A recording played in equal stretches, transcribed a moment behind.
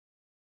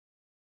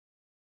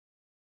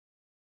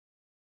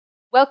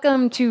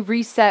Welcome to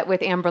Reset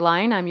with Amber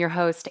Lyon. I'm your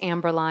host,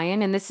 Amber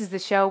Lyon, and this is the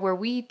show where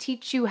we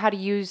teach you how to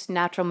use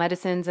natural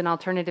medicines and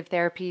alternative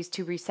therapies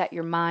to reset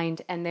your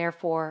mind and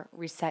therefore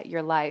reset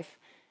your life.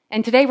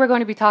 And today we're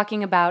going to be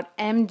talking about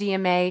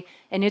MDMA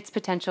and its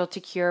potential to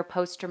cure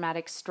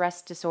post-traumatic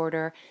stress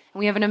disorder. And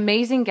we have an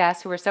amazing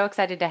guest who we're so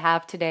excited to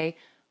have today,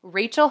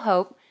 Rachel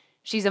Hope.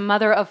 She's a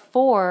mother of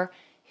 4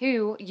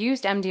 who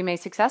used MDMA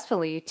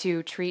successfully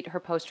to treat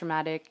her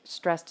post-traumatic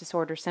stress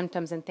disorder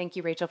symptoms. And thank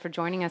you, Rachel, for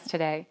joining us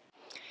today.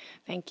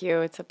 Thank you.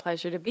 It's a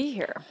pleasure to be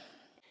here.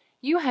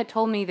 You had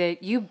told me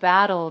that you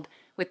battled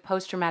with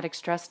post-traumatic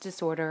stress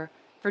disorder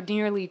for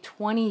nearly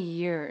 20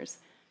 years.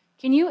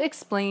 Can you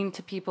explain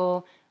to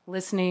people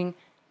listening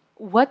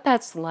what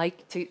that's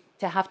like to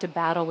have to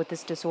battle with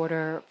this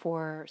disorder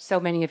for so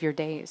many of your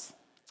days?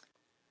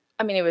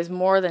 I mean, it was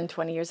more than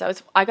 20 years.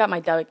 I got my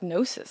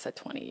diagnosis at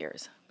 20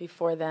 years.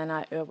 Before then,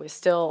 I was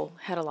still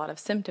had a lot of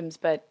symptoms,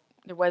 but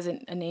there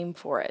wasn't a name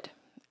for it.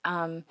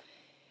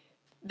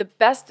 The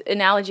best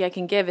analogy I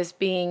can give is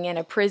being in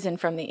a prison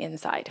from the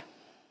inside.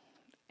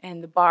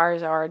 And the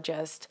bars are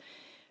just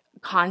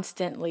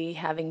constantly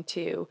having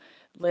to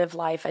live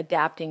life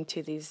adapting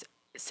to these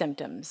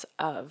symptoms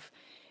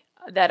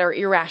that are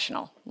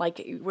irrational,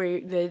 like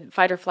where the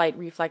fight or flight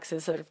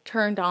reflexes sort of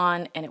turned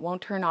on and it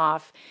won't turn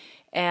off,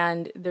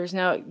 and there's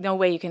no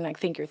way you can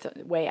think your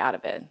way out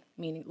of it.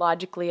 Meaning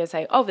logically, I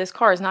say, oh, this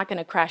car is not going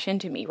to crash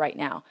into me right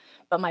now,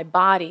 but my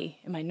body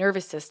and my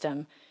nervous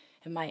system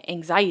and my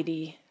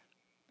anxiety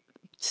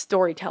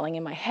storytelling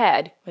in my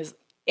head was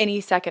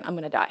any second I'm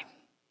going to die.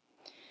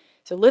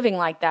 So living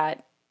like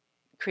that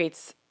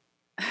creates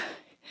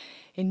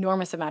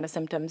enormous amount of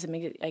symptoms. I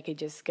mean, I could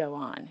just go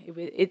on.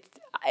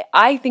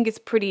 I think it's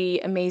pretty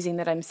amazing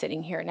that I'm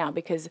sitting here now,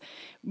 because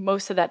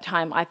most of that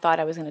time I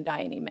thought I was going to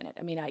die any minute.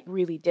 I mean, I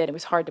really did. It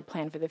was hard to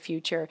plan for the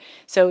future.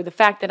 So the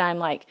fact that I'm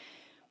like,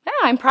 yeah,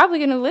 I'm probably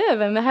going to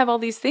live and I have all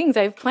these things,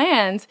 I have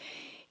plans.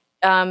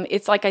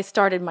 It's like I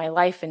started my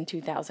life in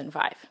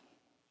 2005.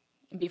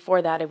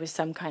 Before that, it was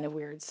some kind of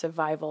weird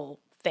survival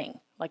thing,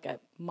 like a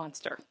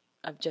monster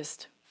of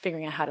just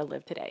figuring out how to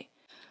live today.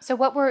 So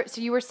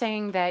you were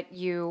saying that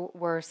you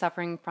were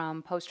suffering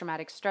from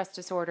post-traumatic stress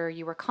disorder.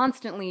 You were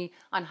constantly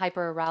on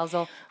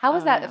hyperarousal. How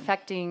was that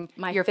affecting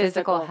your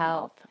physical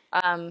health?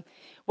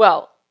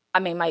 Well,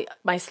 I mean,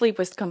 my sleep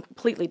was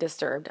completely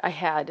disturbed. I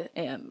had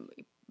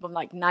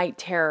like night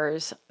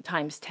terrors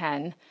times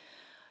 10.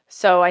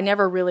 So I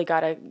never really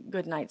got a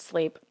good night's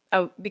sleep.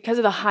 Because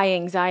of the high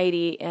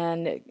anxiety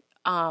and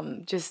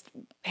just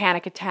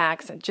panic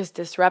attacks and just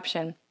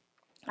disruption,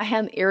 I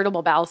had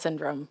irritable bowel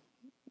syndrome.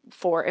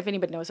 If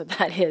anybody knows what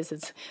that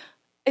is,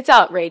 it's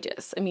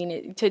outrageous. I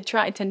mean, to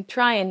try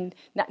and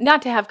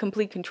not to have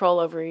complete control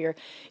over your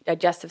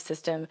digestive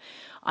system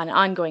on an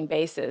ongoing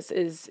basis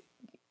is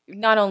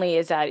not only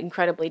is that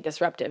incredibly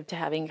disruptive to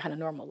having kind of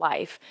normal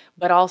life,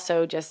 but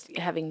also just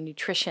having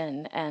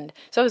nutrition. And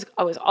so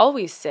I was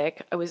always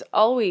sick. I was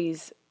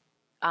always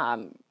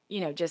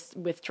just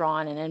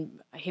withdrawn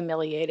and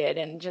humiliated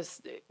and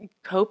just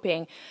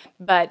coping.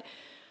 But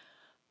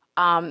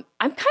I'm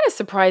kind of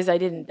surprised I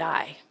didn't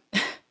die,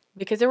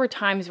 because there were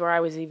times where I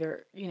was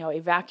either,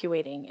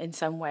 evacuating in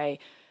some way,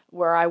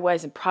 where I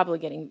wasn't probably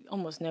getting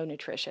almost no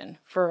nutrition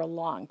for a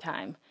long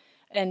time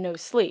and no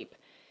sleep.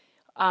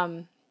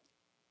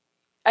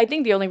 I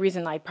think the only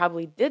reason I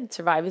probably did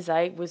survive is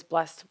I was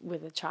blessed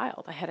with a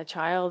child. I had a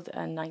child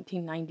in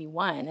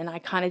 1991, and I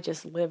kind of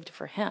just lived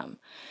for him.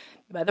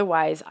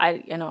 Otherwise,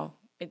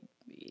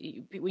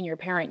 when you're a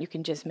parent, you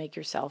can just make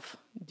yourself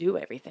do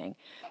everything.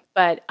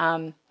 But I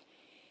mean,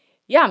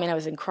 I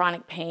was in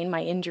chronic pain.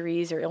 My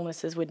injuries or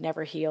illnesses would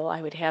never heal.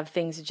 I would have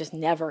things that just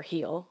never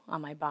heal on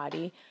my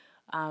body.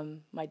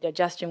 My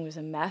digestion was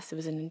a mess. It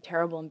was a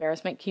terrible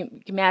embarrassment. Can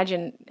you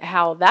imagine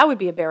how that would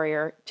be a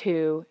barrier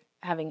to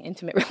having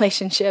intimate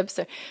relationships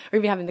or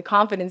even having the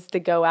confidence to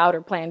go out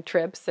or plan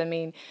trips? I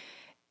mean,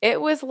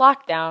 it was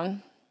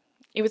lockdown.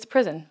 It was a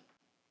prison.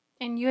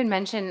 And you had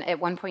mentioned at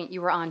one point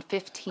you were on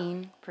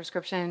 15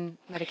 prescription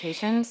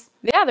medications.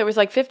 Yeah, there was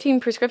like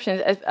 15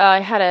 prescriptions. I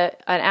had an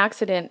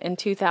accident in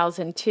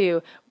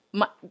 2002.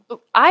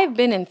 I've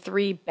been in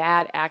 3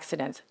 bad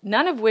accidents,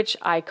 none of which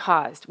I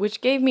caused,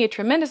 which gave me a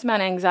tremendous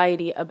amount of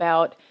anxiety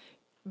about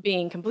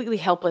being completely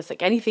helpless.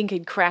 Like anything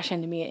could crash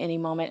into me at any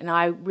moment, and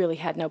I really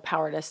had no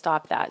power to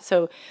stop that.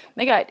 So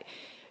I got...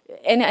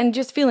 And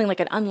just feeling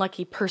like an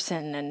unlucky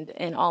person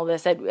and all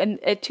this.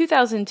 At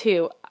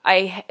 2002,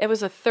 it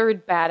was a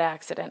 3rd bad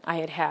accident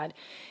I had.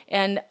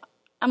 And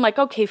I'm like,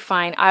 okay,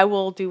 fine, I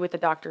will do what the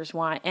doctors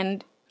want.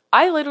 And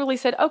I literally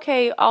said,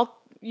 okay,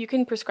 you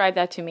can prescribe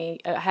that to me.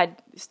 I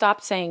had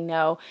stopped saying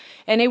no.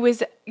 And it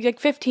was like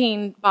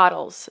 15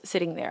 bottles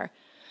sitting there.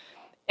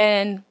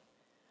 And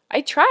I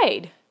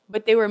tried,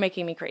 but they were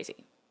making me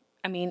crazy.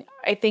 I mean,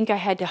 I think I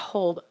had to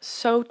hold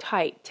so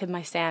tight to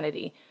my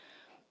sanity,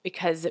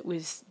 because it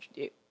was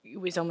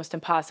almost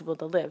impossible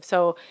to live.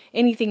 So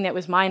anything that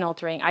was mind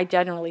altering, I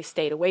generally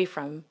stayed away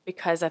from,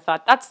 because I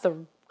thought that's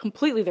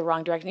completely the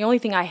wrong direction. The only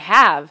thing I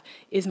have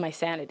is my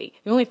sanity.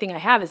 The only thing I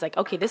have is like,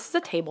 okay, this is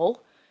a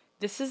table.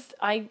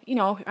 I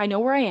know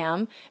where I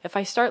am. If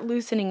I start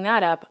loosening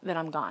that up, then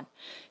I'm gone.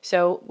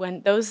 So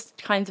when those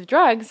kinds of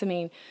drugs, I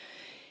mean,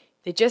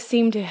 they just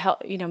seem to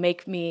help,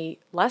 make me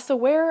less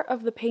aware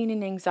of the pain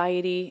and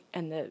anxiety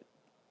and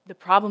the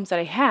problems that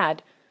I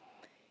had,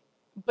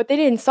 but they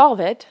didn't solve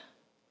it.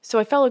 So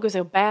I felt like it was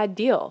a bad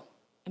deal.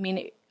 I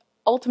mean,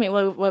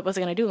 ultimately, what was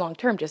I going to do long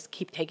term? Just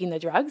keep taking the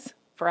drugs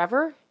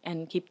forever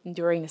and keep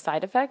enduring the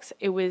side effects?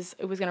 It was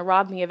going to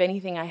rob me of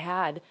anything I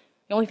had.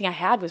 The only thing I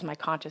had was my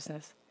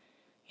consciousness,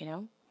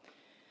 And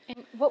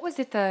what was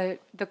it the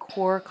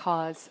core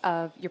cause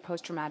of your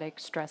post-traumatic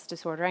stress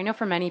disorder? I know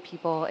for many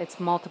people it's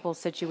multiple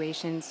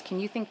situations. Can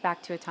you think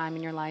back to a time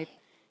in your life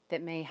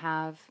that may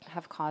have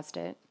caused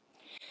it?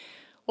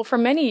 Well, for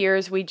many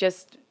years we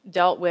just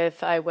dealt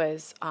with, I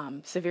was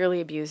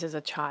severely abused as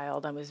a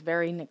child. I was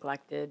very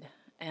neglected,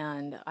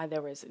 and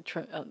there was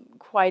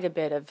quite a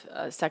bit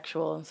of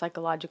sexual and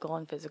psychological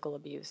and physical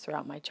abuse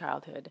throughout my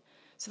childhood.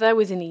 So that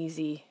was an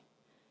easy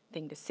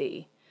thing to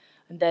see.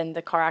 And then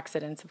the car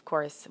accidents, of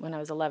course, when I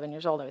was 11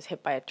 years old, I was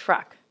hit by a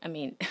truck. I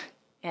mean,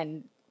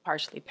 and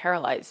partially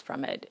paralyzed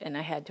from it. And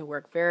I had to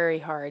work very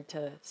hard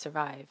to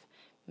survive.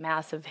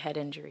 Massive head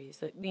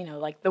injuries,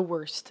 like the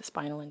worst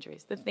spinal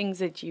injuries, the things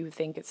that you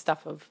think is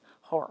stuff of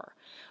horror.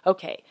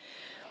 Okay,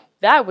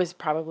 that was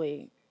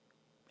probably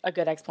a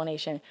good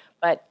explanation.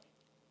 But,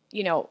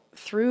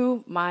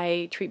 through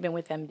my treatment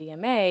with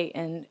MDMA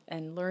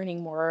and learning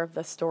more of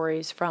the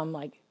stories from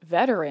like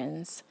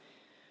veterans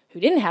who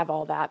didn't have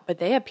all that, but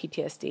they have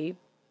PTSD,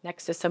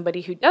 next to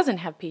somebody who doesn't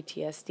have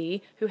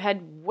PTSD, who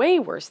had way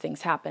worse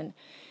things happen.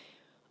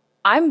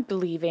 I'm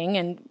believing,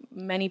 and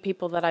many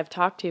people that I've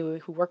talked to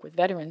who work with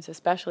veterans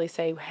especially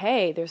say,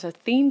 hey, there's a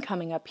theme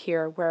coming up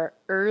here where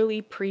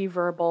early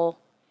pre-verbal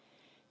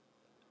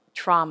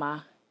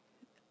trauma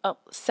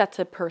sets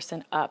a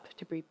person up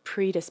to be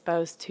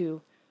predisposed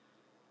to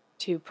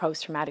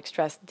post-traumatic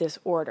stress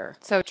disorder.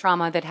 So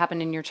trauma that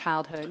happened in your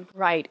childhood.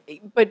 Right,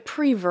 but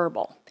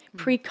pre-verbal,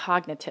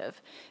 precognitive.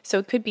 So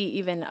it could be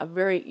even a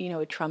very,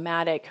 a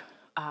traumatic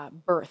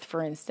birth,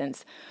 for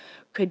instance,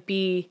 could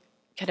be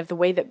kind of the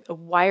way that it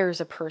wires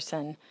a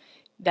person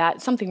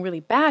that something really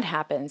bad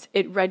happens,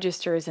 it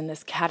registers in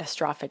this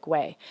catastrophic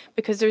way.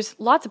 Because there's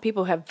lots of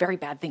people who have very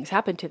bad things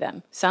happen to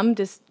them. Some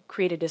just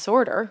create a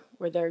disorder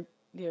where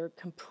they're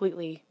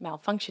completely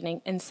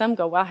malfunctioning, and some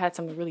go, well, I had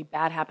something really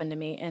bad happen to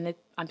me, and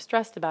I'm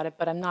stressed about it,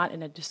 but I'm not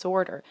in a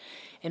disorder.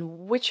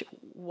 And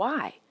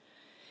why?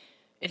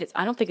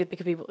 I don't think it's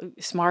because people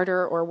are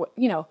smarter or,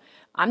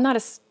 I'm not a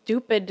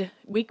stupid,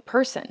 weak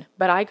person,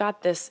 but I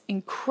got this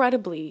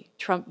incredibly,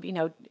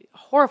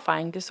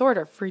 horrifying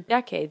disorder for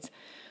decades.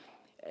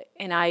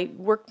 And I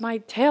worked my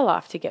tail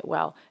off to get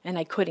well, and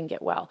I couldn't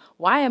get well.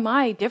 Why am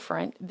I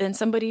different than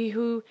somebody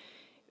who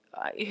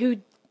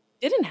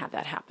didn't have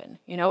that happen?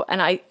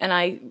 And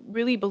I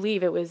really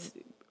believe it was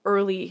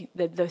early.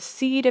 The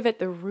seed of it,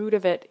 the root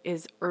of it,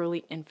 is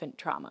early infant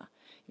trauma.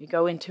 You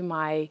go into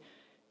my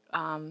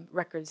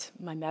records,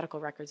 my medical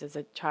records as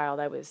a child.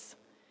 I was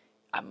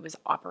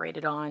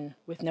operated on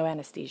with no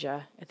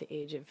anesthesia at the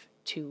age of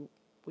 2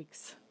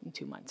 weeks and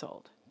 2 months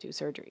old. 2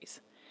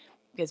 surgeries,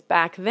 because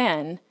back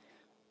then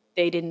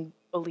they didn't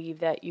believe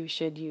that you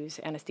should use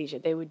anesthesia.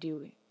 They would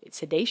do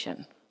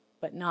sedation,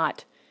 but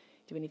not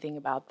do anything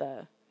about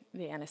the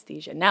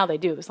anesthesia. Now they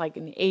do. It was like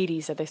in the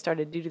 80s that they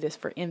started to do this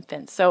for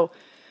infants. So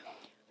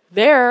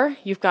there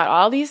you've got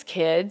all these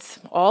kids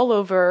all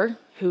over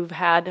who've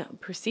had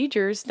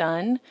procedures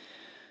done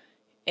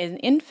in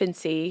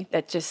infancy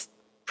that just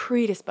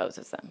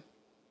predisposes them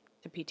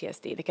to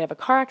PTSD. They could have a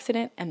car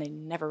accident and they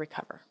never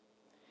recover.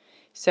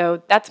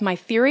 So that's my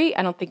theory.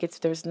 I don't think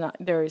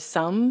there is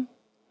some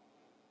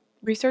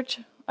research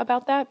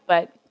about that,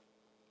 but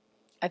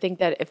I think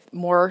that if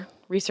more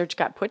research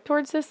got put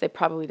towards this, they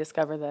probably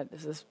discover that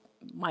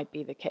might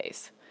be the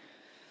case.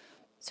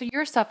 So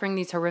you're suffering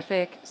these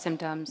horrific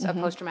symptoms of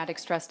post-traumatic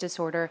stress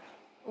disorder.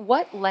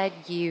 What led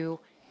you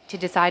to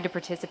decide to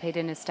participate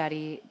in a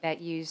study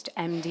that used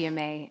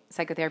MDMA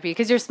psychotherapy?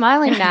 Because you're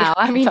smiling now.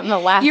 I mean,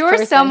 you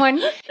were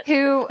someone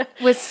who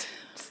was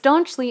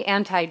staunchly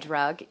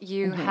anti-drug.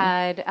 You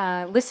had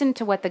listened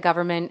to what the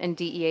government and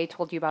DEA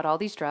told you about all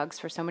these drugs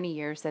for so many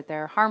years, that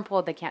they're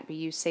harmful, they can't be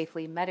used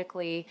safely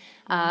medically.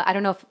 I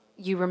don't know if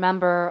you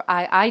remember,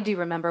 I do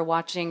remember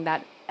watching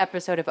that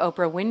episode of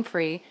Oprah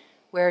Winfrey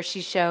where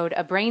she showed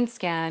a brain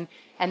scan,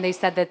 and they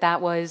said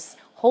that was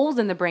holes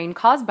in the brain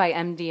caused by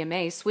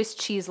MDMA, Swiss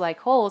cheese-like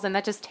holes, and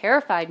that just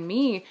terrified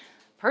me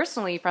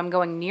personally from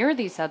going near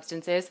these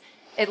substances.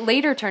 It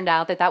later turned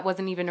out that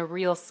wasn't even a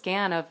real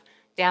scan of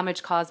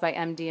damage caused by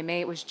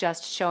MDMA. It was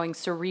just showing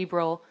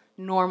cerebral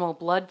normal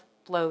blood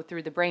flow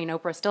through the brain.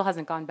 Oprah still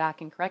hasn't gone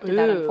back and corrected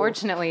that,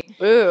 unfortunately.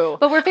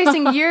 But we're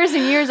facing years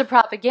and years of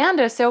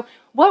propaganda. So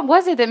what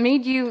was it that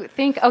made you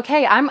think,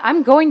 okay,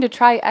 I'm going to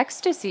try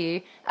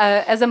ecstasy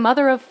as a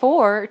mother of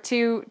 4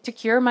 to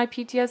cure my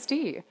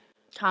PTSD?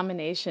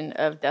 Combination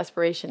of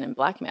desperation and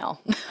blackmail.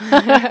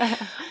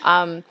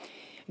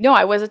 No,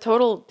 I was a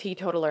total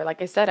teetotaler.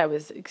 Like I said, I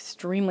was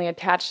extremely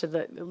attached to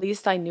at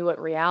least I knew what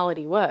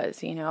reality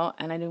was, and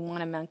I didn't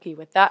want to monkey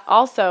with that.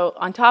 Also,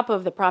 on top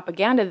of the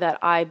propaganda that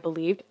I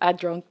believed, I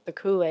drank the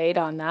Kool-Aid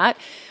on that.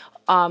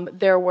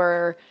 There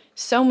were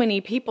so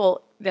many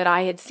people that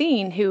I had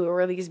seen who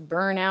were these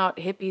burnout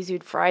hippies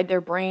who'd fried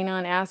their brain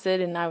on acid,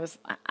 and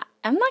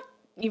I'm not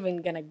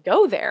even going to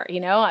go there,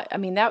 I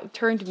mean, that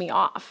turned me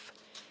off.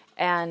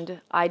 And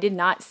I did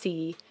not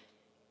see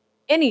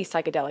any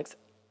psychedelics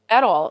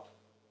at all,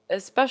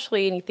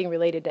 especially anything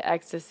related to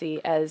ecstasy,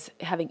 as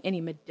having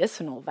any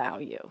medicinal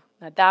value.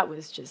 Now, that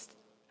was just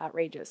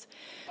outrageous.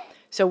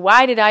 So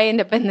why did I end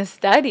up in this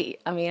study?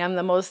 I mean, I'm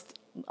the most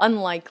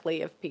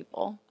unlikely of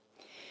people.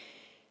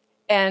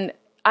 And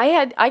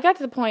I got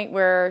to the point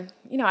where,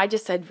 I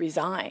just had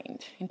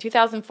resigned. In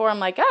 2004, I'm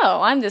like, oh,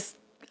 I'm this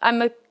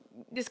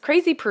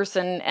crazy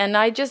person, and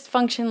I just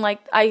function like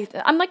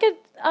I'm like a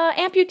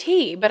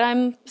amputee, but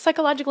I'm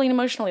psychologically and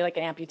emotionally like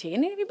an amputee,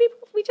 and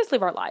we just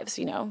live our lives,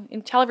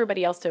 and tell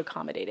everybody else to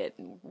accommodate it,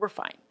 and we're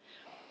fine.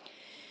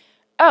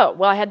 Oh,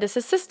 well, I had this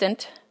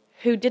assistant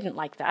who didn't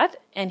like that,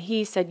 and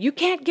he said, you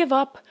can't give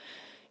up,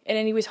 and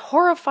then he was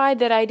horrified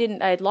that I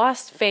had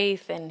lost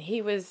faith, and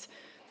he was,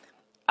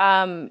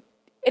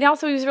 and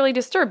also he was really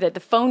disturbed that the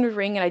phone would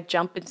ring and I'd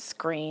jump and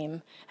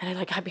scream, and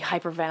I'd be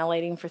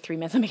hyperventilating for 3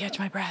 minutes. Let me catch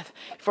my breath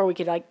before we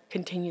could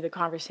continue the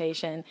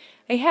conversation.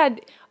 He had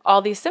all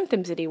these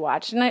symptoms that he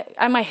watched, and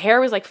my hair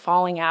was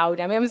falling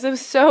out. I mean, I was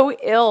so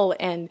ill,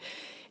 and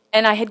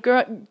I had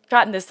gotten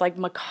this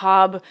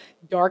macabre,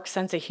 dark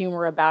sense of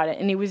humor about it,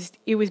 and it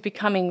was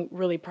becoming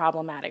really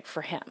problematic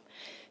for him.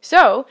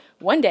 So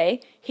one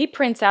day he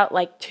prints out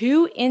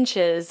 2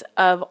 inches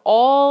of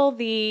all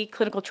the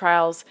clinical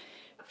trials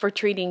for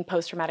treating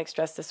post-traumatic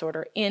stress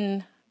disorder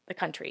in the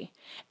country,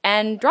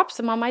 and drops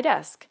them on my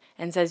desk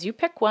and says, you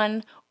pick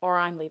one or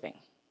I'm leaving.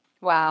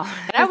 Wow.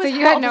 And so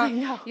you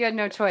had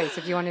no choice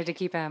if you wanted to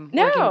keep him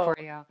working for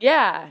you.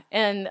 Yeah.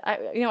 And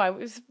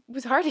it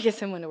was hard to get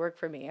someone to work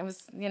for me. I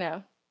was,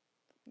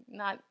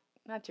 not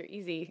your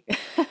easy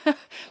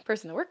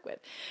person to work with.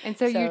 And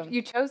so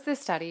you chose this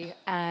study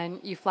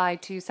and you fly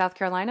to South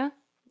Carolina?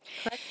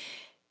 Correct?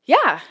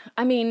 Yeah.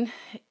 I mean,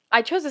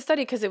 I chose the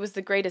study because it was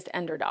the greatest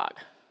underdog.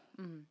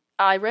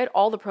 I read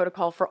all the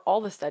protocol for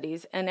all the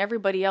studies, and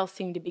everybody else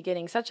seemed to be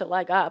getting such a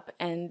leg up,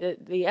 and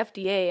the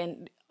FDA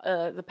and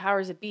the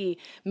powers that be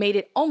made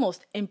it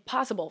almost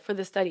impossible for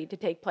the study to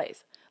take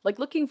place.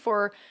 Looking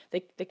for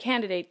the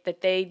candidate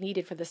that they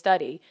needed for the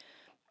study,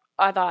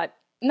 I thought,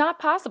 not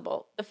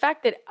possible. The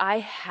fact that I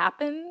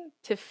happen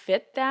to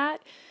fit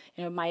that,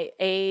 my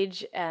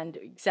age and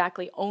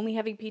exactly only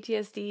having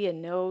PTSD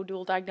and no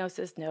dual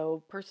diagnosis,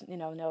 no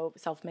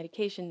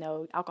self-medication,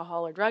 no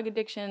alcohol or drug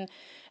addiction,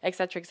 et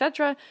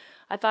cetera,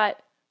 I thought,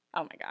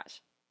 oh my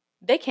gosh,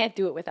 they can't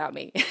do it without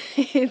me.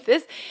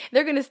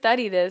 They're going to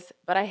study this,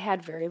 but I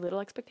had very little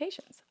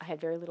expectations. I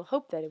had very little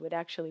hope that it would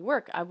actually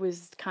work. I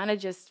was kind of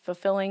just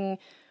fulfilling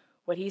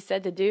what he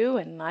said to do,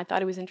 and I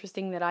thought it was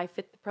interesting that I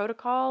fit the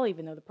protocol,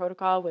 even though the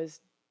protocol was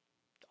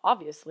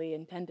obviously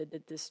intended to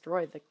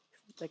destroy the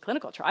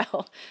clinical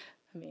trial.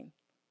 I mean,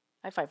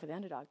 I fight for the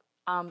underdog.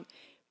 And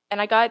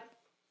I got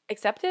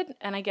accepted,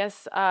 and I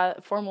guess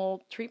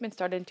formal treatment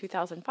started in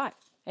 2005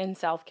 in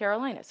South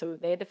Carolina. So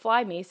they had to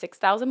fly me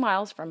 6,000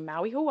 miles from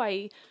Maui,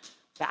 Hawaii,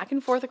 back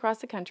and forth across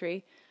the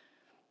country.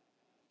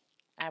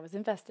 I was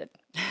invested.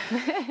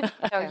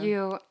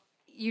 So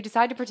you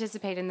decide to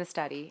participate in the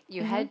study.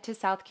 You head to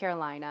South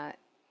Carolina.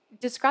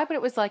 Describe what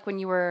it was like when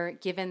you were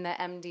given the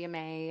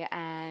MDMA,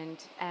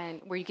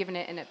 and were you given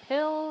it in a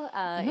pill,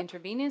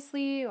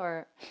 intravenously,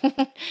 or?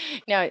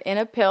 No, in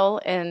a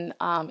pill and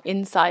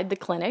inside the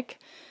clinic.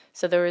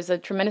 So there was a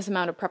tremendous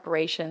amount of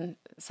preparation,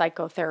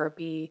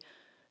 psychotherapy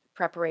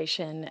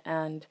preparation,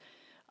 and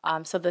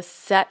so the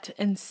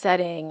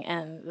setting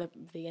and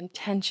the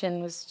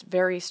intention was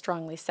very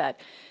strongly set.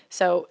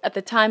 So at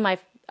the time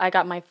I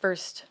got my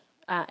first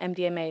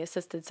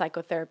MDMA-assisted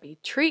psychotherapy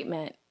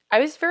treatment, I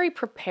was very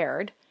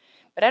prepared.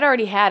 But I'd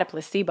already had a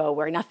placebo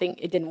where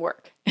it didn't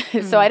work.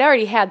 So I'd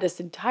already had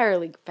this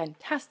entirely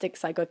fantastic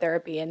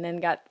psychotherapy, and then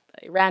got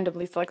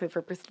randomly selected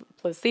for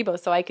placebo.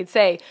 So I could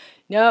say,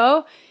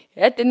 no,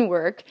 it didn't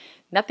work.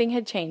 Nothing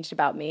had changed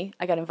about me.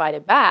 I got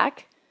invited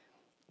back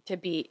to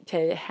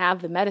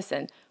have the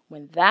medicine.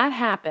 When that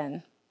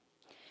happened,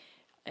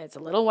 it's a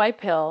little white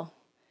pill.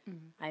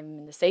 I'm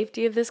in the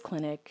safety of this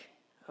clinic.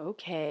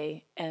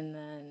 Okay. And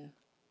then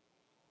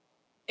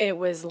it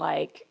was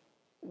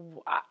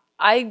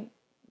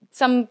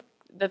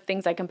the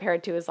things I compare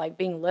it to is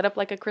being lit up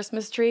like a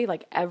Christmas tree.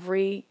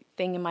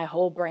 Everything in my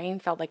whole brain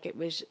felt like it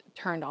was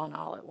turned on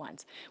all at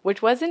once,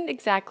 which wasn't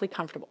exactly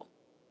comfortable.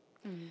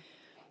 It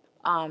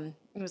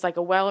was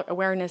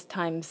awareness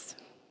times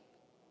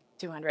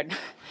 200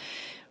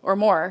 or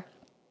more.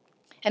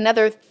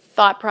 Another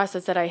thought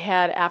process that I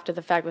had after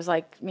the fact was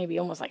maybe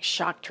almost like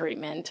shock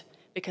treatment,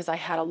 because I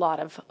had a lot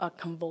of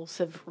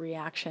convulsive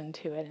reaction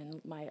to it,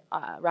 and my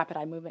rapid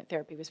eye movement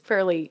therapy was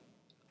fairly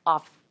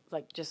off,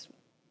 just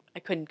I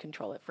couldn't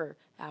control it for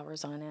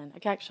hours on end.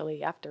 Like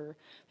actually, after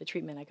the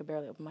treatment, I could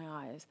barely open my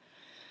eyes.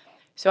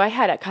 So I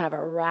had a kind of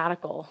a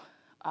radical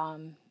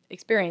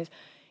experience.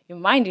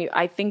 Mind you,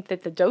 I think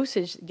that the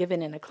dosage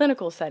given in a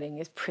clinical setting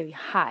is pretty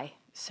high.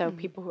 So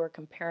people who are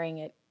comparing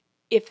it,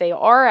 if they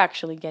are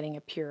actually getting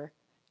a pure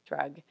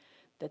drug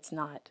that's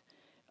not,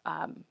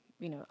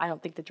 I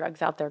don't think the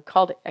drugs out there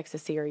called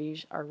ecstasy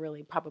are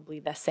really probably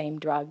the same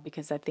drug,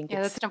 because I think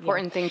that's an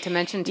important thing to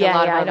mention to a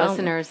lot of our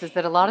listeners, is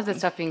that a lot of the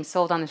stuff being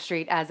sold on the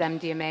street as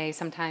MDMA,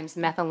 sometimes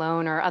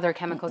methadone or other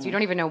chemicals, you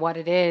don't even know what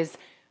it is.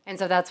 And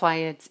so that's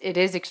why it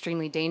is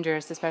extremely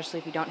dangerous, especially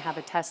if you don't have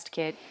a test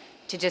kit,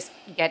 to just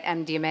get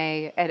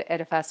MDMA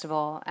at a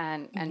festival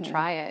and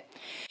try it.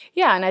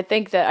 Yeah, and I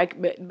think that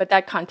but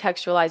that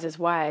contextualizes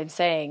why I'm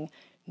saying,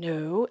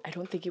 no, I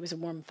don't think it was a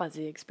warm,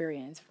 fuzzy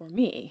experience for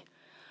me.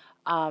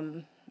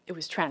 It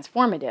was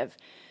transformative.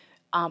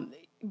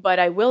 But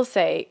I will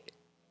say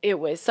it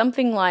was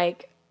something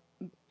like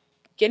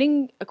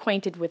getting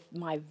acquainted with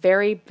my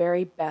very,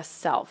 very best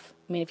self.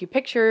 I mean, if you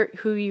picture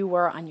who you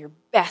were on your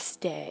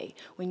best day,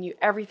 when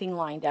everything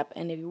lined up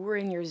and you were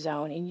in your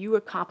zone and you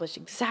accomplished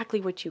exactly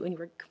and you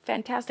were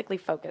fantastically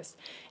focused,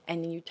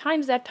 and you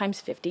times that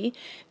times 50,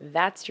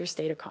 that's your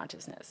state of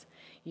consciousness.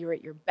 You're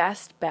at your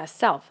best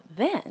self.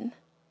 Then,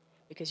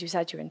 because you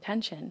set your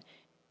intention,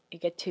 you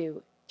get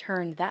to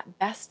turn that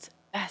best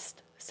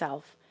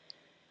self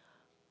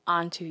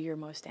onto your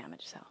most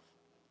damaged self.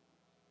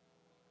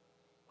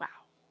 Wow,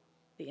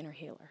 the inner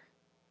healer.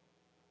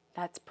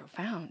 That's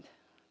profound.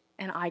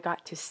 And I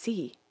got to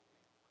see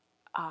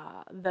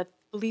the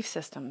belief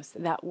systems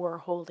that were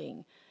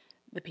holding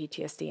the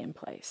PTSD in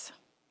place.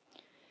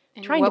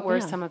 And what were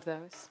some of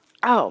those?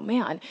 Oh,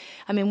 man.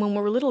 I mean, when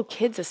we're little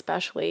kids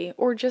especially,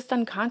 or just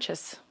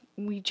unconscious,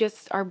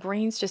 our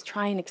brains just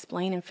try and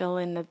explain and fill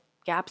in the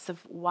gaps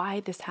of why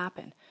this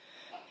happened.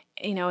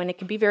 And it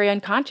can be very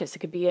unconscious. It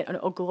could be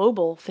a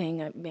global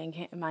thing.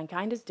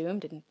 Mankind is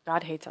doomed and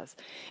God hates us.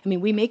 I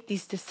mean, we make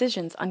these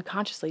decisions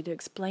unconsciously to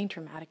explain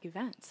traumatic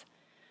events.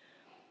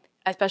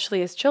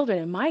 Especially as children.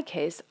 In my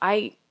case,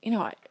 I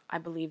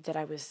believed that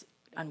I was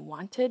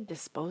unwanted,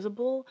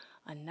 disposable,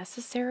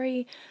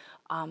 unnecessary,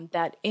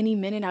 that any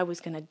minute I was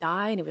going to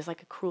die, and it was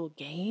like a cruel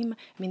game.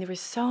 I mean, there were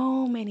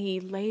so many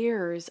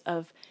layers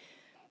of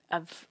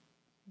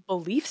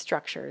belief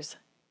structures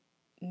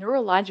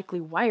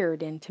neurologically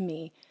wired into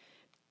me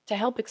to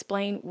help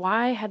explain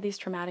why I had these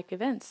traumatic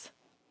events.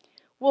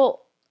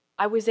 Well,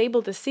 I was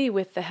able to see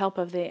with the help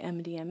of the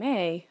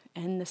MDMA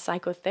and the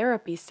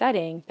psychotherapy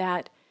setting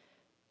that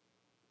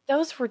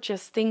those were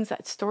just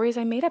stories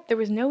I made up. There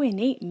was no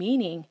innate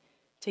meaning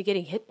to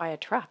getting hit by a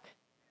truck.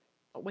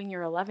 But when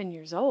you're 11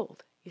 years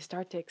old, you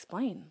start to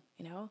explain,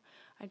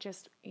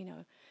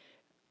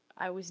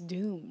 I was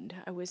doomed.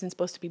 I wasn't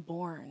supposed to be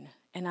born.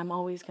 And I'm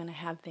always going to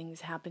have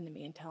things happen to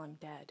me until I'm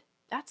dead.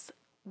 That's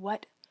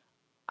what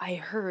I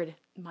heard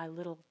my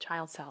little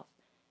child self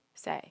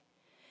say.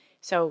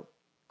 So,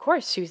 of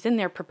course, she was in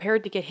there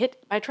prepared to get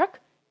hit by a truck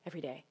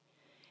every day.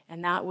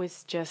 And that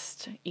was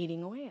just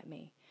eating away at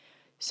me.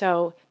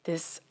 So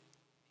this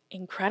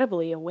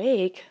incredibly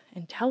awake,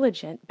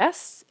 intelligent,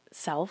 best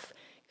self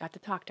got to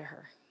talk to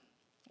her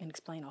and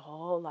explain a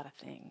whole lot of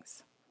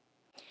things.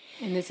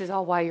 And this is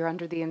all why you're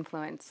under the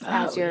influence.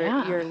 As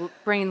your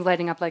brain's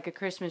lighting up like a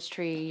Christmas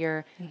tree,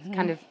 you're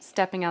kind of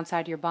stepping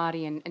outside your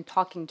body and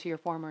talking to your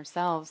former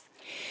selves.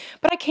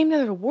 But I came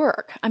there to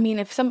work. I mean,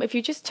 if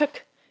you just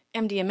took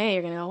MDMA,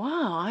 you're going to go,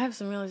 wow, I have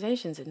some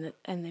realizations,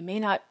 and they may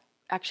not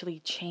actually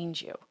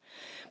change you.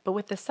 But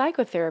with the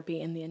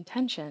psychotherapy and the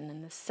intention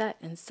and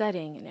the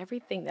setting and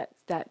everything,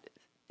 that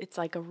it's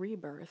like a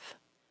rebirth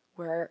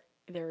where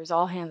there's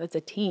all hands, it's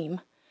a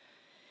team,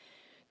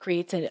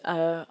 creates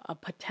a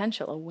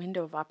potential, a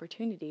window of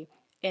opportunity.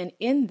 And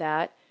in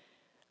that,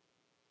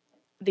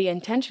 the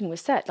intention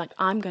was set, like,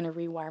 I'm going to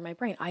rewire my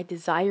brain. I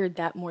desired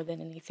that more than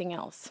anything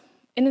else.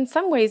 And in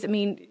some ways, I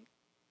mean,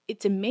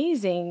 it's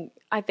amazing.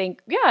 I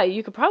think, yeah,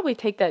 you could probably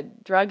take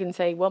that drug and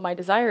say, well, my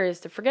desire is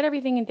to forget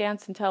everything and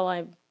dance until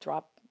I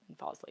drop and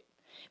fall asleep.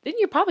 Then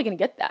you're probably going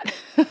to get that.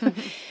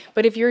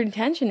 But if your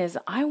intention is,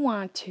 I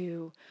want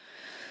to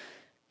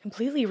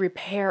completely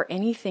repair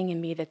anything in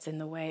me that's in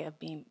the way of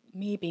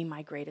being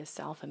my greatest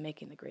self and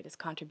making the greatest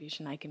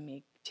contribution I can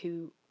make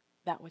to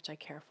that which I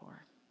care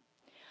for,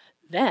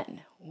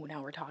 then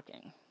now we're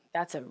talking.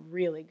 That's a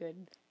really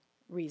good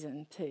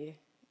reason to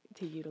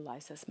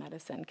utilize this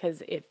medicine,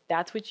 because if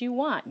that's what you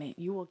want, man,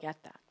 you will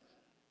get that.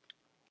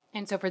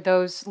 And so for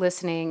those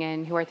listening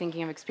and who are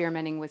thinking of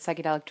experimenting with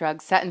psychedelic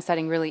drugs, set and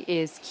setting really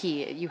is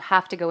key. You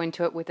have to go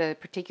into it with a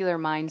particular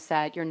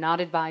mindset. You're not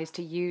advised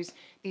to use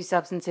these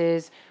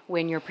substances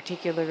when you're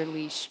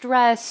particularly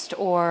stressed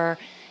or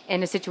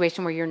in a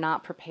situation where you're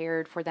not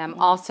prepared for them.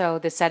 Also,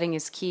 the setting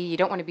is key. You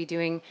don't want to be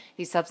doing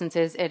these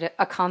substances at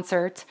a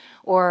concert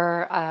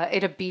or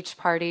at a beach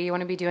party. You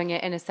want to be doing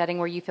it in a setting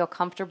where you feel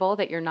comfortable,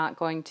 that you're not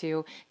going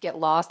to get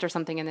lost or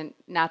something in the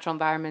natural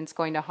environment's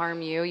going to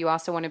harm you. You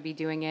also want to be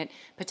doing it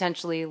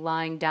potentially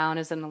lying down,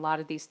 as in a lot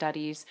of these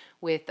studies,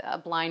 with a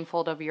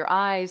blindfold over your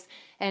eyes,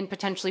 and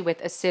potentially with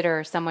a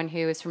sitter, someone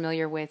who is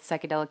familiar with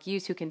psychedelic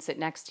use, who can sit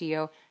next to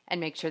you and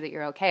make sure that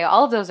you're okay.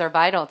 All of those are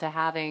vital to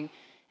having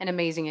an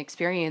amazing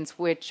experience,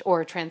 or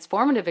a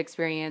transformative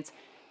experience,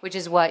 which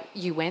is what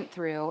you went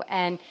through.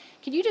 And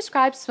can you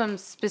describe some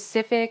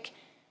specific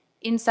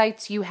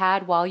insights you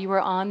had while you were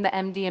on the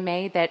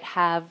MDMA that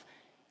have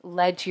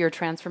led to your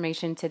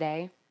transformation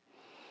today?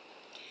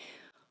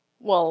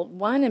 Well,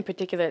 one in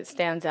particular that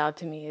stands out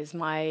to me is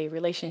my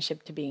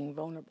relationship to being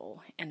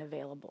vulnerable and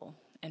available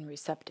and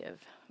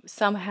receptive.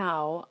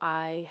 Somehow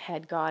I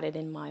had got it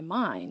in my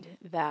mind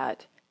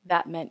that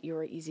meant you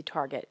were an easy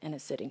target and a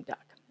sitting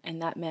duck. And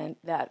that meant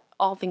that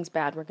all things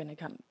bad were going to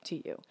come to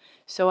you.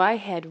 So I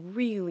had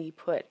really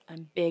put a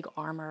big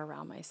armor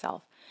around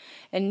myself.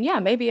 And yeah,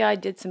 maybe I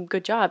did some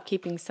good job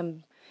keeping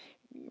some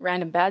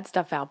random bad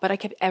stuff out, but I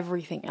kept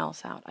everything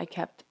else out. I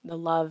kept the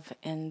love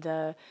and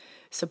the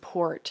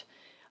support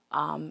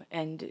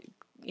and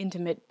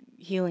intimate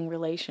healing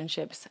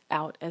relationships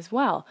out as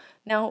well.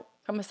 Now,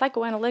 from a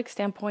psychoanalytic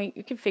standpoint,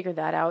 you can figure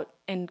that out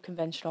in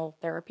conventional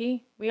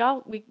therapy.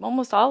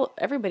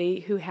 Everybody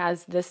who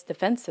has this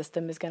defense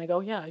system is going to go,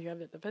 yeah, you have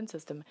the defense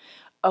system.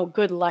 Oh,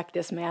 good luck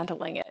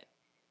dismantling it.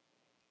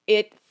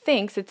 It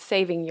thinks it's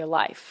saving your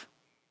life.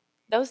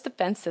 Those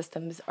defense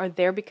systems are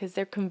there because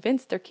they're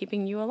convinced they're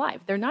keeping you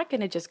alive. They're not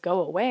going to just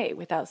go away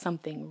without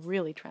something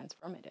really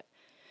transformative.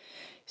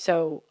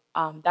 So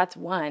that's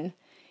one.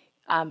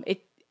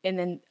 And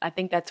then I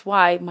think that's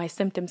why my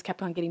symptoms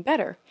kept on getting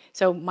better.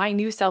 So my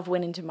new self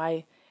went into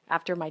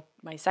after my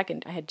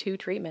second, I had 2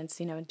 treatments,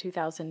 in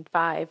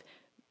 2005,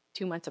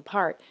 2 months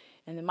apart.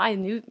 And then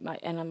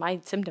my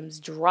symptoms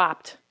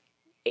dropped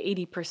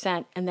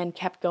 80% and then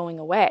kept going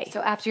away. So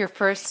after your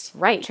first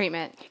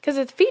treatment. Because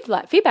it's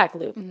feedback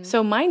loop. Mm-hmm.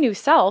 So my new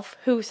self,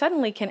 who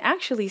suddenly can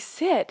actually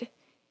sit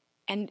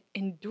and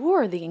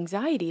endure the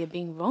anxiety of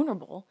being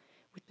vulnerable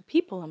with the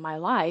people in my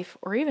life,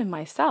 or even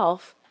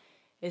myself,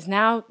 is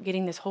now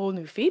getting this whole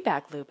new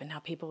feedback loop, and now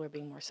people are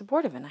being more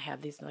supportive, and I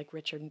have these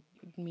richer,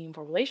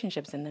 meaningful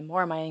relationships, and then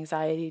more of my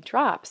anxiety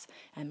drops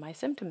and my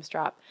symptoms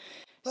drop.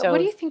 But what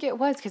do you think it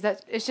was?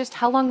 Because it's just,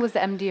 how long was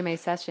the MDMA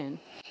session?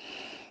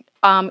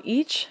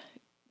 Each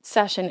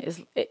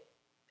session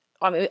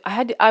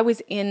I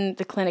was in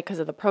the clinic because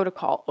of the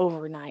protocol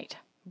overnight,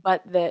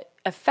 but the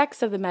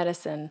effects of the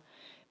medicine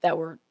that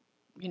were,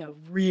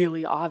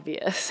 really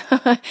obvious,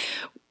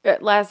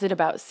 it lasted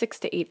about 6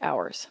 to 8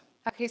 hours.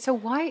 Okay, so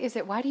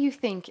why do you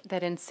think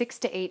that in 6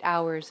 to 8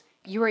 hours,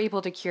 you were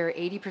able to cure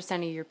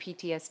 80% of your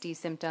PTSD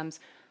symptoms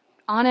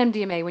on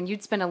MDMA when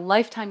you'd spent a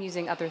lifetime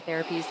using other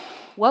therapies?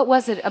 What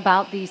was it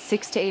about these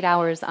 6 to 8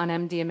 hours on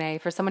MDMA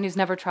for someone who's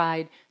never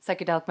tried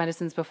psychedelic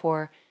medicines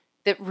before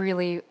that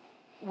really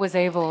was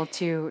able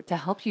to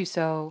help you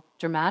so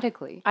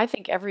dramatically? I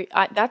think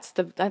that's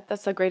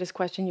the greatest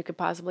question you could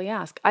possibly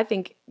ask. I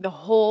think the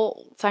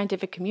whole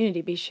scientific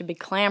community should be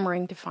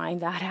clamoring to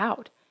find that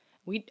out.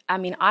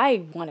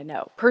 I want to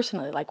know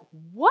personally,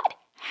 what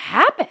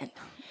happened?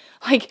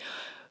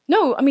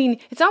 No,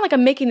 it's not like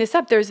I'm making this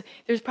up. There's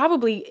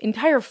probably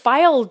entire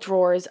file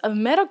drawers of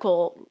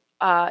medical,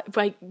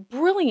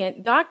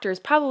 brilliant doctors,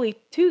 probably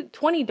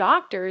 20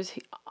 doctors,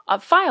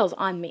 files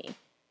on me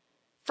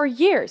for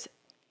years.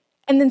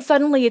 And then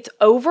suddenly it's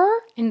over?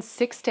 In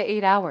 6 to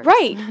 8 hours.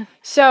 Right.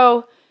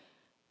 So,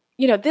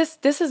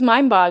 this is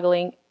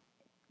mind-boggling.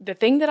 The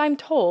thing that I'm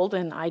told,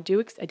 and I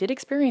did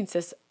experience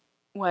this,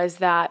 was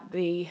that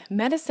the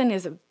medicine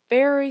is a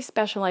very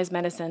specialized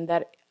medicine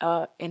that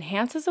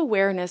enhances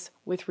awareness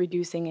with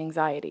reducing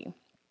anxiety.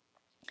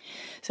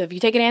 So if you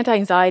take an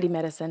anti-anxiety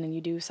medicine and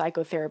you do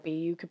psychotherapy,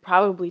 you could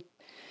probably,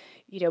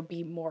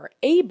 be more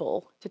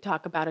able to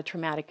talk about a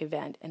traumatic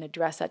event and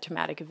address that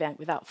traumatic event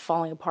without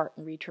falling apart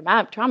and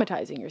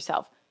re-traumatizing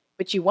yourself.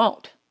 But you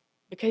won't,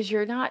 because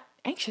you're not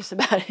anxious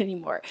about it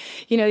anymore.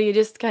 You're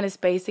just kind of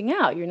spacing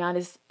out. You're not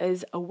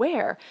as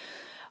aware.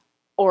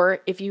 Or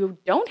if you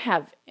don't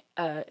have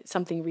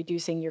something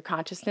reducing your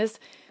consciousness,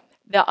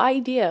 the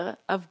idea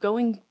of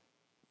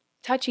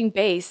touching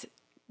base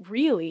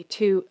really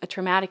to a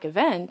traumatic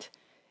event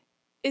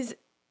is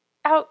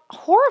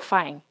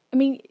horrifying.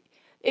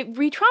 It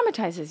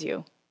re-traumatizes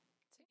you.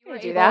 You were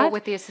able,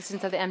 with the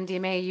assistance of the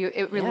MDMA,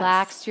 it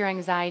relaxed your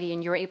anxiety,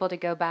 and you were able to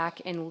go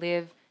back and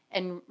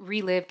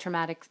relive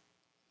traumatic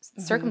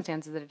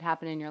circumstances that had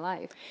happened in your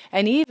life.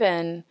 And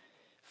even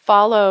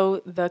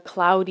follow the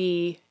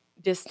cloudy,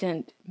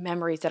 distant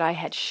memories that I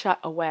had shut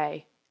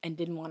away and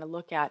didn't want to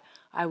look at.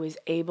 I was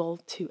able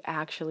to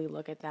actually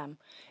look at them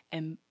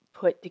and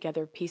put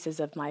together pieces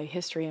of my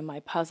history and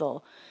my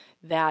puzzle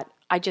that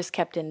I just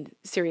kept in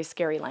serious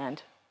scary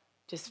land,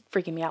 just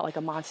freaking me out like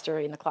a monster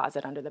in the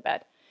closet under the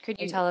bed. Could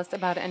you tell us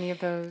about any of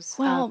those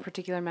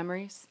particular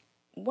memories?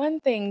 One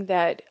thing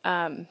that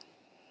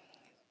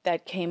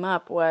that came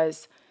up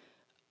was,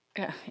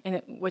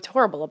 what's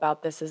horrible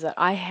about this is that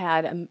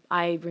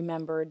I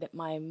remembered that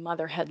my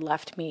mother had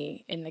left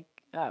me in the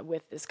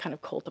with this kind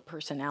of cult of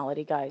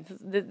personality guy.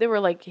 They were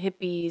like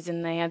hippies,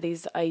 and they had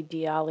these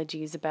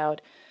ideologies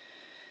about,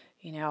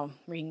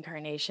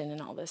 reincarnation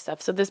and all this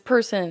stuff. So this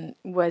person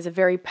was a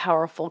very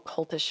powerful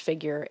cultish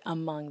figure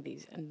among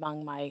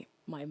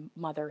my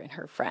mother and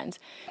her friends,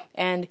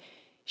 and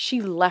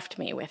she left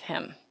me with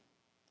him.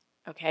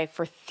 Okay,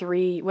 for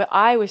what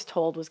I was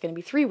told was going to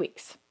be 3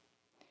 weeks.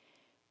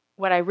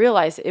 What I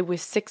realized, it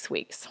was 6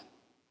 weeks.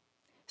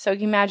 So you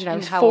can imagine, I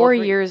was 4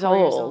 years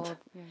old.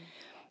 Yeah.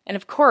 And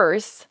of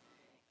course,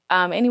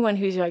 anyone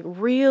who's like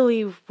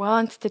really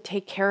wants to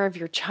take care of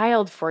your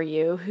child for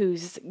you,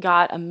 who's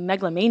got a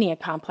megalomania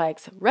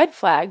complex, red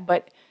flag,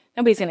 but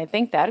nobody's going to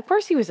think that. Of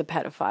course he was a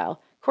pedophile.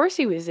 Of course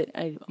he was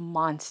a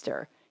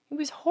monster. He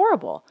was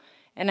horrible.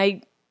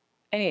 And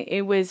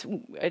it was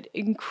an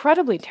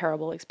incredibly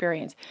terrible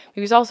experience.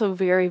 He was also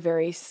very,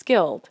 very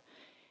skilled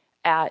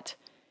at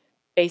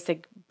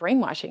basic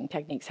brainwashing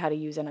techniques, how to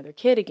use another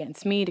kid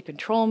against me to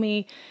control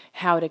me,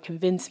 how to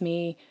convince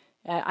me.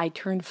 I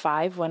turned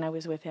 5 when I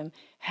was with him,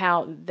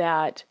 how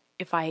that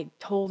if I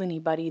told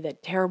anybody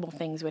that terrible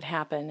things would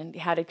happen, and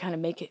how to kind of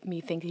make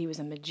me think he was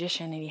a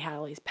magician and he had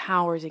all these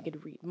powers, he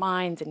could read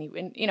minds, and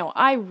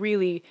I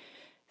really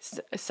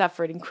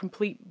suffered in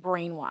complete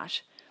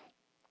brainwash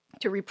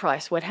to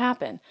repress what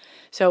happened.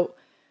 So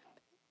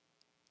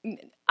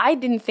I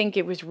didn't think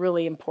it was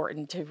really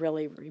important to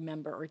really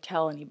remember or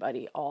tell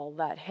anybody all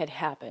that had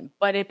happened,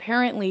 but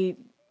apparently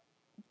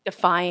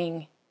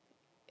defying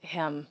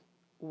him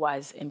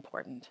was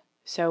important.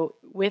 So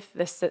with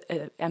this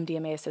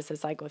MDMA-assisted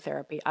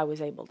psychotherapy, I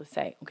was able to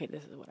say, okay,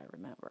 this is what I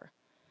remember,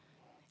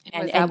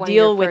 and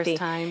deal with the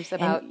times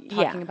about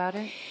talking about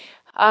it.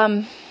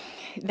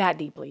 That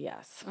deeply,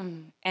 yes,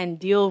 and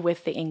deal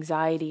with the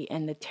anxiety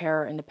and the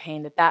terror and the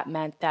pain that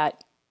meant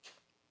that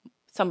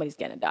somebody's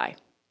gonna die.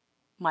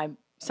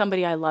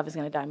 Somebody I love is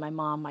gonna die. My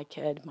mom, my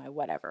kid, my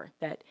whatever.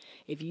 That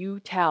if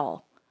you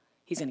tell,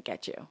 he's gonna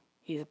get you.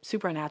 He has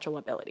supernatural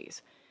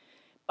abilities,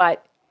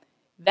 but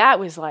that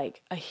was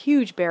like a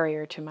huge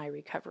barrier to my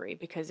recovery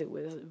because it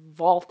was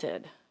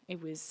vaulted.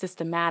 It was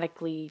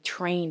systematically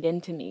trained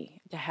into me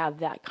to have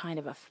that kind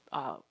of a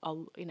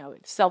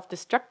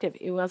self-destructive.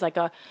 It was like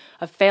a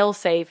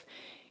fail-safe.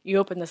 You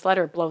open this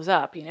letter, it blows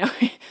up.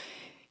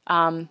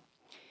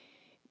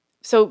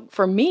 So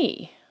for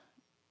me,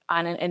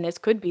 and this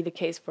could be the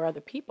case for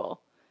other people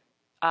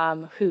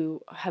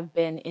who have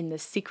been in the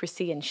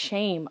secrecy and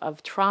shame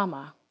of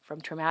trauma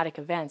from traumatic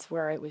events,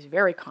 where it was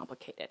very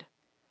complicated.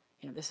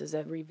 This is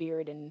a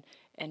revered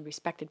and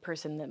respected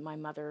person that my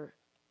mother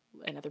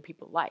and other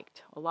people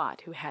liked a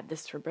lot, who had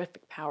this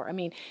terrific power. I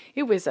mean,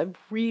 it was a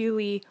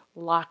really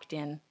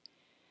locked-in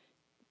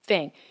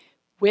thing.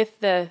 With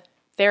the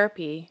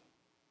therapy,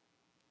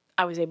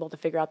 I was able to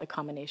figure out the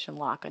combination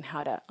lock on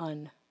how to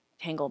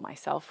untangle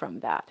myself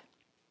from that.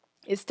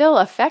 It still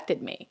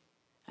affected me.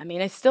 I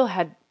mean, I still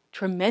had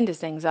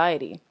tremendous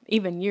anxiety,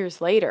 even years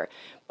later,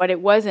 but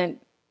it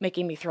wasn't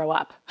making me throw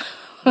up.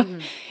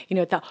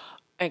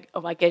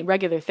 Like in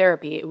regular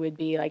therapy, it would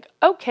be like,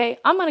 okay,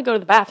 I'm going to go to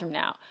the bathroom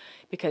now,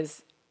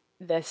 because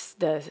the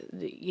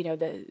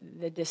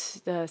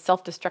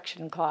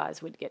self-destruction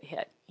clause would get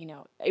hit.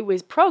 It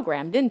was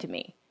programmed into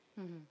me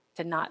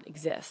to not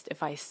exist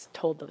if I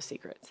told those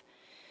secrets.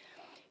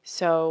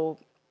 So,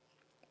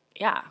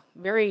 yeah,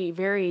 very,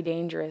 very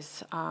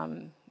dangerous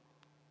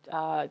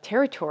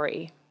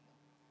territory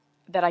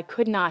that I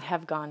could not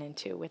have gone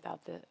into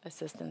without the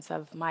assistance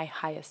of my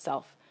highest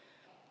self,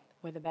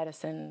 where the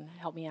medicine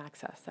helped me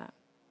access that.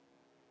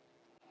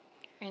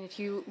 And if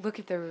you look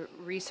at the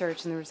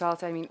research and the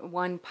results, I mean,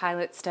 one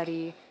pilot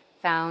study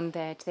found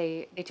that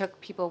they took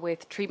people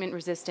with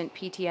treatment-resistant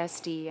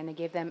PTSD and they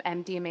gave them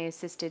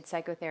MDMA-assisted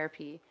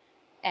psychotherapy,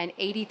 and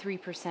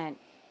 83%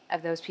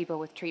 of those people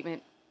with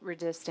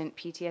treatment-resistant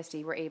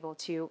PTSD were able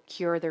to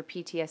cure their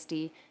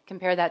PTSD.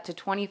 Compare that to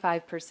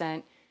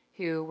 25%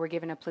 who were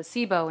given a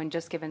placebo and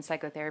just given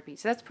psychotherapy.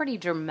 So that's pretty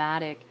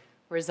dramatic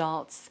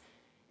results.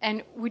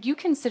 And would you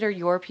consider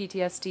your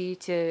PTSD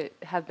to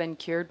have been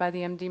cured by the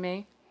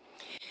MDMA?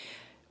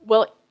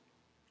 Well,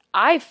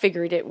 I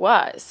figured it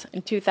was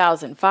in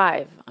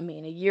 2005. I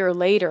mean, a year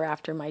later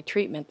after my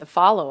treatment, the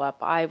follow-up,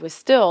 I was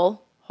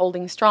still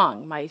holding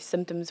strong. My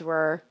symptoms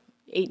were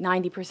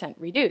 90%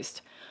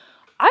 reduced.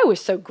 I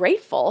was so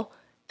grateful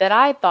that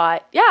I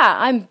thought, yeah,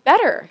 I'm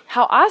better.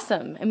 How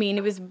awesome. I mean,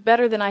 it was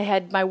better than I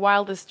had my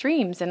wildest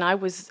dreams, and I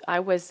was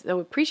so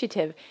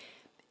appreciative.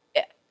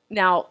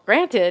 Now,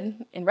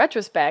 granted, in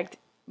retrospect,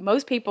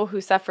 most people who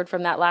suffered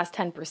from that last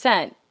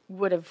 10%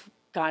 would have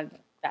gone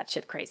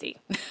batshit crazy,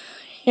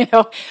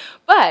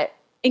 But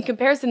in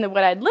comparison to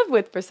what I'd lived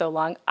with for so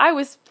long, I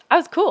was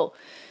cool.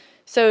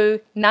 So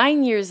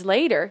 9 years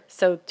later,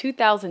 so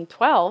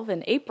 2012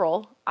 in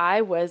April,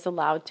 I was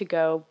allowed to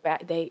go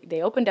back.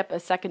 They opened up a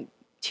second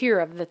tier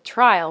of the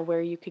trial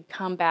where you could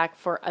come back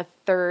for a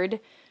third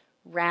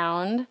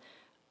round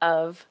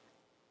of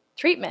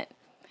treatment.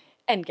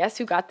 And guess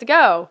who got to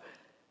go?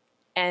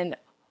 And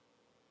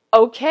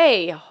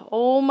okay,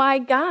 oh my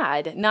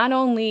God. Not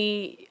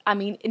only,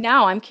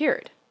 now I'm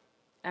cured.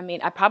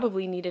 I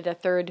probably needed a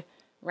third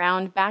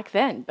round back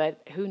then,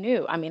 but who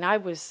knew? I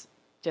was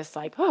just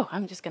like, oh,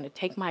 I'm just going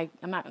to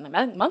I'm not going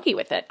to monkey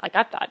with it. Like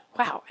I thought,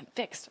 wow, I'm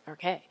fixed.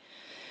 Okay.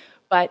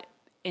 But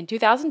in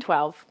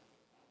 2012,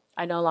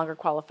 I no longer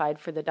qualified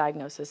for the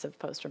diagnosis of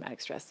post-traumatic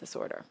stress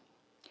disorder,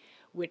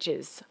 which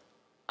is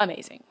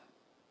amazing.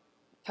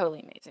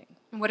 Totally amazing.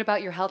 And what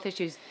about your health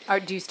issues?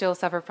 Do you still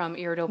suffer from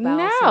irritable bowel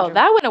No, syndrome?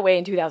 that went away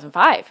in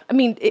 2005.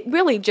 It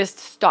really just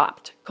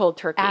stopped cold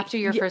turkey. After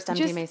your first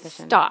MDMA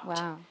session? Stopped.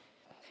 Wow.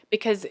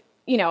 Because,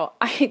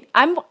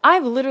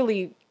 I've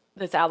literally,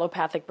 this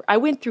allopathic, I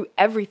went through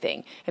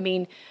everything.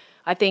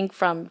 I think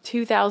from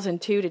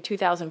 2002 to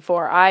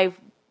 2004, I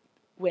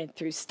went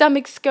through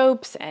stomach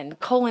scopes and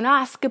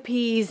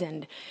colonoscopies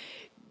and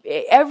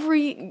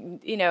every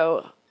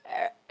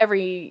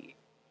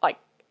like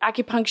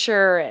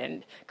acupuncture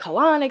and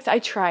colonics. I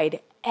tried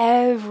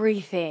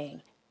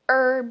everything.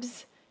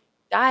 Herbs,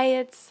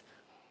 diets,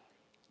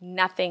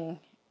 nothing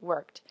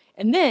worked.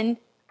 And then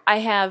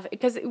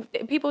because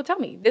people tell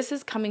me this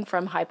is coming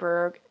from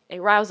hyper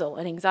arousal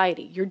and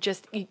anxiety. You're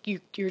just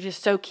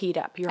so keyed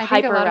up. You're hyper arousal. I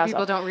think a lot of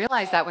people don't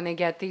realize that when they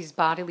get these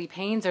bodily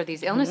pains or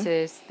these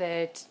illnesses,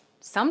 that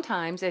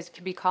sometimes it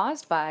can be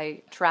caused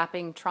by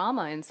trapping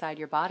trauma inside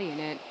your body, and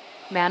it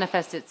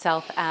manifests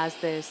itself as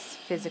this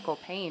physical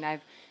pain.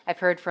 I've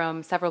heard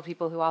from several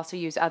people who also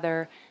use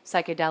other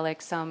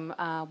psychedelics.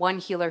 One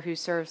healer who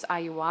serves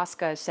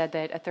ayahuasca said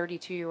that a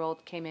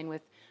 32-year-old came in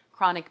with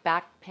chronic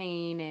back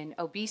pain and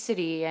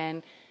obesity,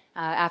 and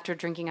after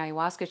drinking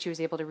ayahuasca, she was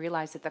able to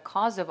realize that the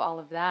cause of all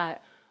of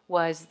that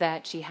was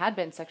that she had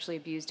been sexually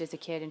abused as a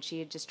kid, and she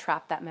had just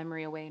trapped that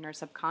memory away in her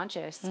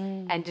subconscious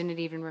and didn't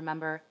even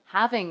remember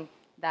having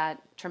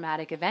that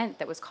traumatic event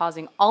that was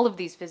causing all of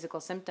these physical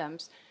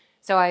symptoms.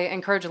 So I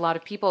encourage a lot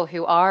of people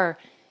who are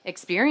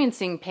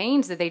experiencing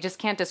pains that they just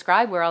can't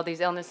describe where all these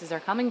illnesses are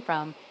coming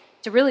from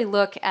to really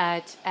look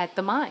at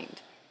the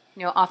mind.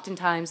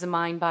 Oftentimes the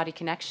mind-body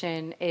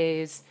connection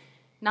is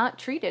not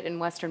treated in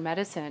Western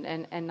medicine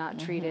and not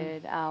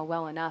treated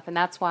well enough. And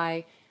that's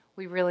why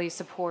we really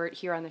support,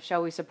 here on the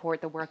show, we support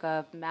the work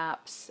of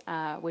MAPS,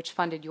 which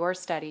funded your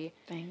study.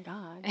 Thank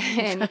God.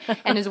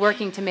 and is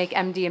working to make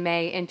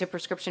MDMA into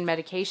prescription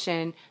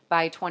medication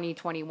by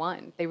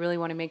 2021. They really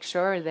want to make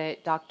sure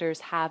that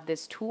doctors have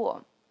this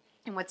tool.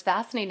 And what's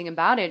fascinating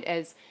about it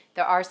is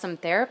there are some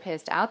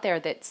therapists out there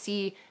that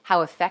see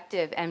how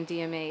effective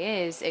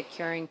MDMA is at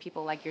curing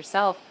people like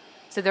yourself.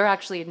 So they're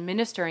actually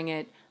administering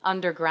it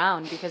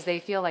underground because they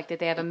feel like that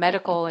they have a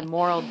medical and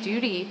moral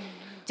duty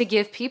to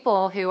give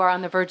people who are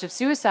on the verge of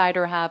suicide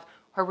or have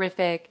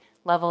horrific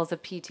levels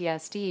of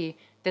PTSD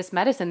this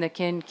medicine that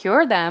can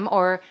cure them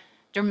or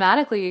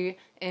dramatically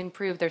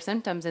improve their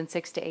symptoms in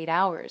 6 to 8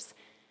 hours.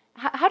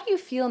 How do you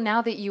feel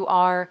now that you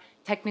are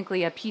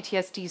technically a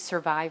PTSD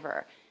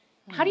survivor?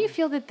 How do you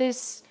feel that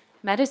this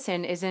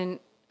medicine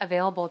isn't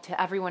available to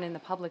everyone in the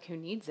public who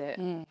needs it?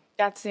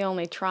 That's the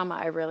only trauma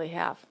I really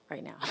have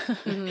right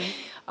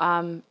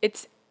now.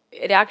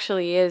 It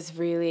actually is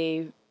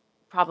really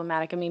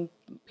problematic.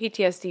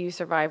 PTSD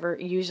survivor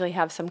usually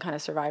have some kind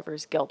of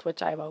survivor's guilt,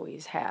 which I've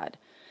always had.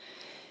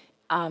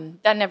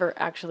 That never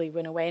actually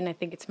went away, and I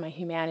think it's my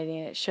humanity,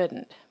 and it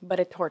shouldn't. But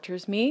it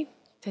tortures me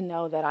to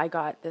know that I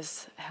got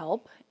this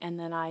help, and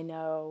then I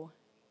know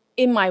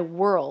in my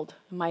world,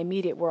 my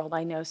immediate world,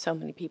 I know so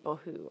many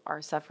people who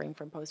are suffering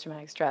from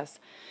post-traumatic stress.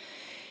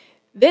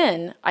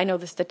 Then I know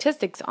the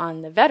statistics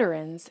on the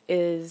veterans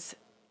is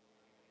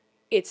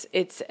it's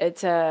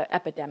a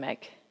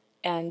epidemic.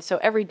 And so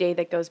every day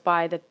that goes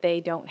by that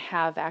they don't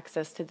have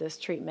access to this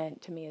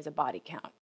treatment, to me, is a body count.